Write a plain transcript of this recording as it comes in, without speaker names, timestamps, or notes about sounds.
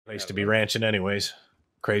Place to be ranching anyways.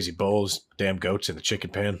 Crazy bulls, damn goats in the chicken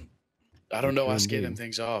pen. I don't know. I scare them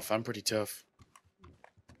things off. I'm pretty tough.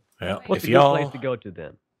 Yeah, What's if a good y'all, place to go to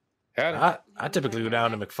then? I typically go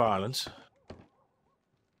down to McFarland's.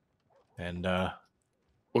 And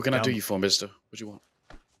what can I do down- you for, mister? What you want?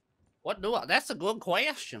 What do I? That's a good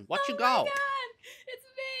question. What you Oh got? my God, it's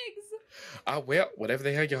Biggs. Well, whatever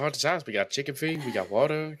the hell your heart desires. We got chicken feed. We got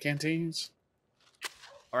water, canteens.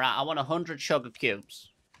 All right, I want 100 sugar cubes.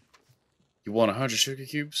 You want 100 sugar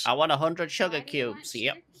cubes? I want 100 sugar Why do you want cubes.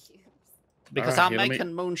 Yep. sugar cubes? Because All right, I'm here, let me-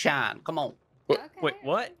 making moonshine. Come on. What? Okay. Wait,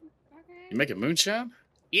 what? Okay. You making moonshine?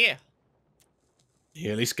 Yeah. you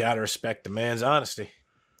at least gotta respect the man's honesty.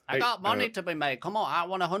 I Hey, got money to be made. Come on, I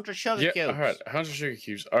want 100 sugar Yeah. cubes. All right, 100 sugar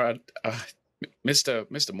cubes. All right,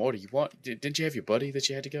 Mr. Morty, you want? Didn't you have your buddy that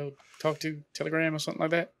you had to go talk to, Telegram or something like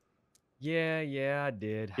that? Yeah, I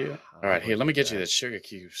did. Yeah. All right, here, let me get you the sugar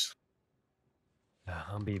cubes.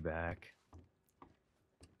 I'll be back.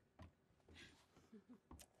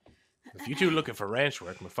 If you two looking for ranch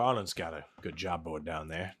work, McFarland's got a good job board down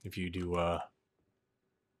there. If you do,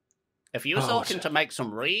 If you're looking to make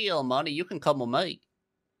some real money, you can come with me.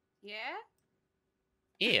 Yeah.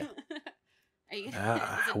 Yeah. Are you?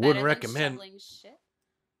 I is it wouldn't better than recommend- shoveling shit?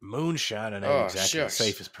 moonshining ain't Oh, exactly the shucks.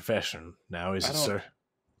 safest profession now, is I it, don't- sir?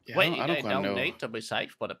 Yeah, Wait, I don't they quite don't know. need to be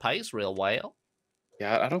safe, but it pays real well.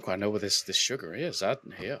 Yeah, I don't quite know what this sugar is. Hang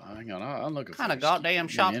on, I'm looking What kind for of this. goddamn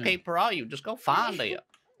Give me a minute. shopkeeper are you? Just go find it.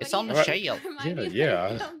 It's on the Alright. shelf.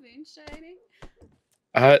 Yeah. Moonshining.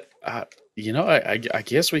 I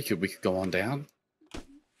guess we could go on down.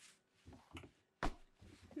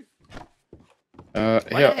 What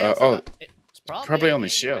the Yeah. hell's Oh, it? It's probably on the you,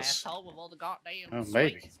 shelves. asshole, with all the goddamn Oh,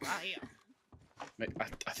 maybe. sweets right here.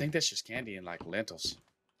 I think that's just candy and like lentils.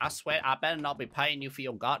 I swear, I better not be paying you for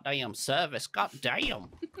your goddamn service. Goddamn.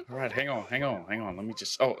 All right, hang on. Let me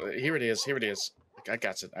just. Oh, here it is. I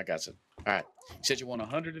got it. All right. You said you want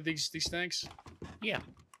 100 of these things. Yeah.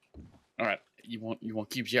 All right. You want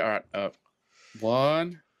cubes? Yeah. All right.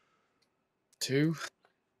 1, 2,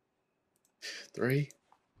 3,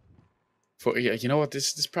 4. Yeah. You know what?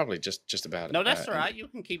 This is probably just about it. No, that's all right. You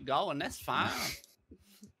can keep going. That's fine.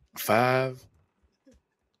 5,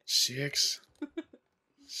 6,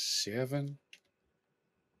 7,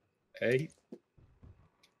 8,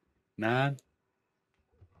 9,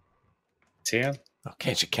 10, Oh,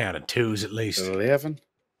 can't you count in twos at least? 11,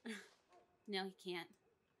 No, he can't.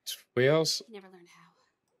 12, He never learned how.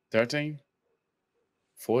 13,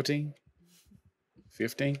 14,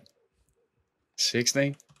 15,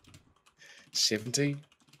 16, 17,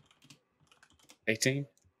 18,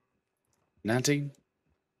 19,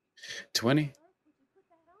 20,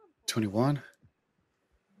 21,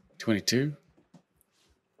 22,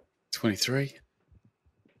 23,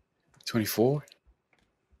 24,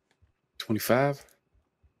 25.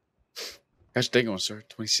 How's your day going, sir?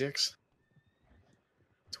 26,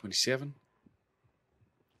 27,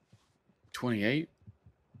 28,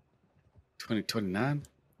 29,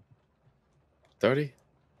 30,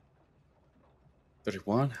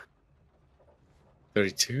 31,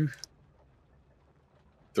 32,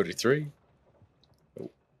 33.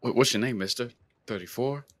 What's your name, mister?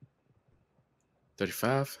 34,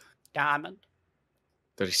 35, Diamond.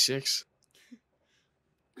 36,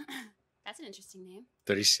 That's an interesting name.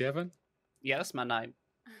 37, Yeah, that's my name.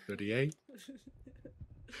 38,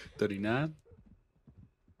 39,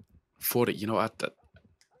 40. You know,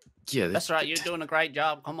 yeah. That's right. You're doing a great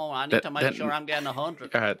job. Come on. I need to make sure I'm getting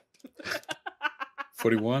 100. All right.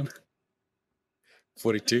 41,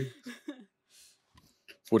 42,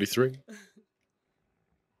 43,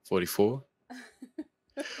 44,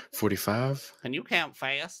 45, Can you count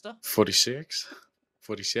faster? 46,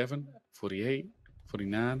 47, 48,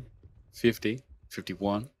 49, 50,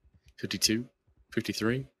 51, 52,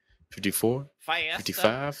 53, 54, Faster.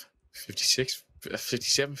 55, 56,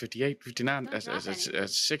 57, 58, 59, Don't drop any.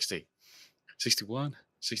 60, 61,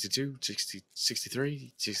 62, 60,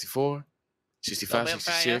 63, 64, 65, Little bit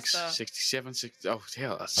 66, faster. 67, 60, oh,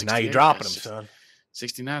 hell. Now 68, you're dropping them, son.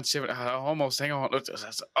 69, 70, almost, hang on.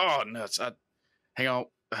 Oh, nuts. Hang on.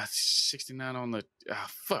 69 on the,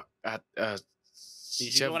 fuck.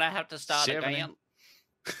 You're going to have to start 70, again.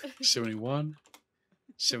 71,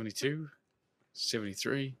 72,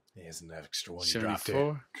 73, Isn't that extra one you dropped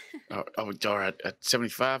there? 74. All right.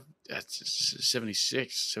 75,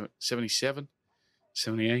 76, 77,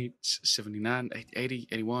 78, 79, 80,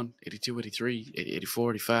 81, 82, 83,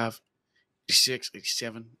 84, 85, 86,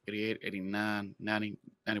 87, 88, 89, 90,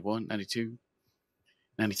 91, 92,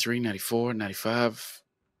 93, 94, 95,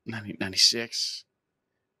 90, 96,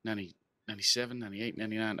 90, 97, 98,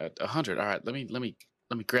 99, 100. All right, let me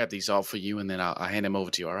let me grab these all for you, and then I'll hand them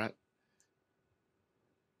over to you. All right.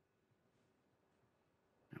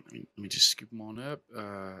 Let me just scoop them on up.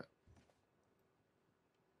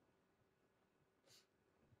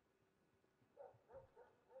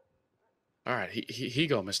 All right, here you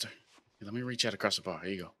go, mister. Let me reach out across the bar.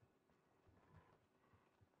 Here you go.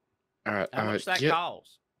 All right. How much that yep.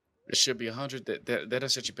 cost? It should be 100. That'll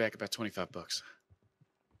set you back about $25.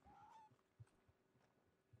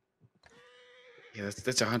 Yeah,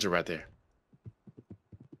 that's 100 right there.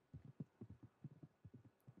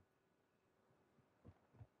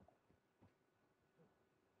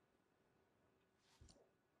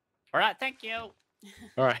 All right, thank you. All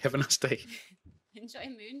right, have a nice day. Enjoy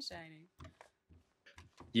moonshining.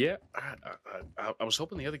 Yeah, I was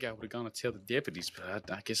hoping the other guy would have gone to tell the deputies,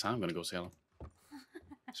 but I guess I'm gonna go tell them.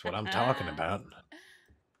 That's what I'm talking about.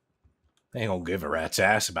 They ain't gonna give a rat's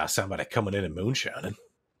ass about somebody coming in and moonshining.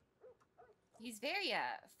 He's very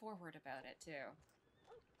forward about it too.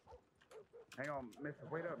 Hang on, mister,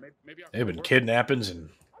 wait up. Maybe They've been kidnappings and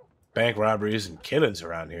bank robberies and killings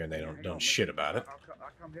around here, and they don't Hang done on, shit mister. about it. I'll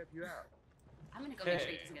come help you out. I'm gonna go make sure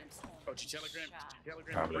he doesn't get himself. Oh, did you telegram? shot.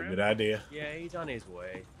 Telegram Probably a friend? good idea. Yeah, he's on his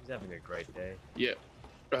way. He's having a great day. Yeah.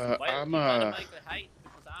 Well, I'm you better make the hate,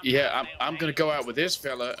 because yeah, I'm damn gonna go out with this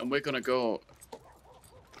fella, and we're gonna go.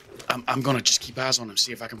 I'm gonna just keep eyes on him,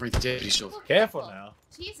 see if I can bring the deputies over. Careful now.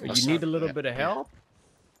 Jesus. You sorry need a little for that. bit of help?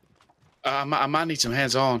 I might need some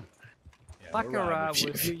hands on. Yeah, I we're can riding ride with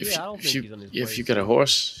you. with you. Yeah, I don't think he's on his way. If you got a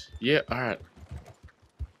horse, yeah, all right.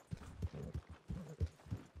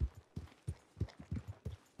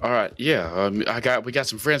 All right, yeah. We got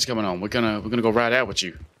some friends coming on. We're gonna go ride out with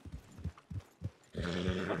you.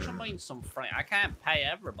 What you mean some friend? I can't pay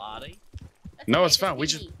everybody. That's No, okay, it's fine. be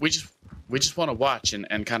We me. just want to watch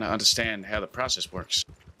and kind of understand how the process works.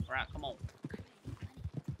 All right, come on.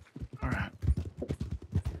 All right.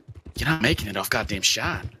 You're not making it off goddamn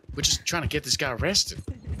shine. We're just trying to get this guy arrested.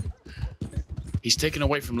 He's taken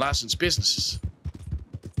away from licensed businesses.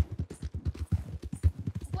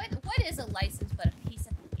 What is a license but a piece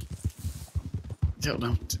of paper? Don't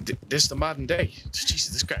know. This is the modern day. Jesus,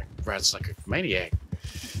 this guy rides like a maniac.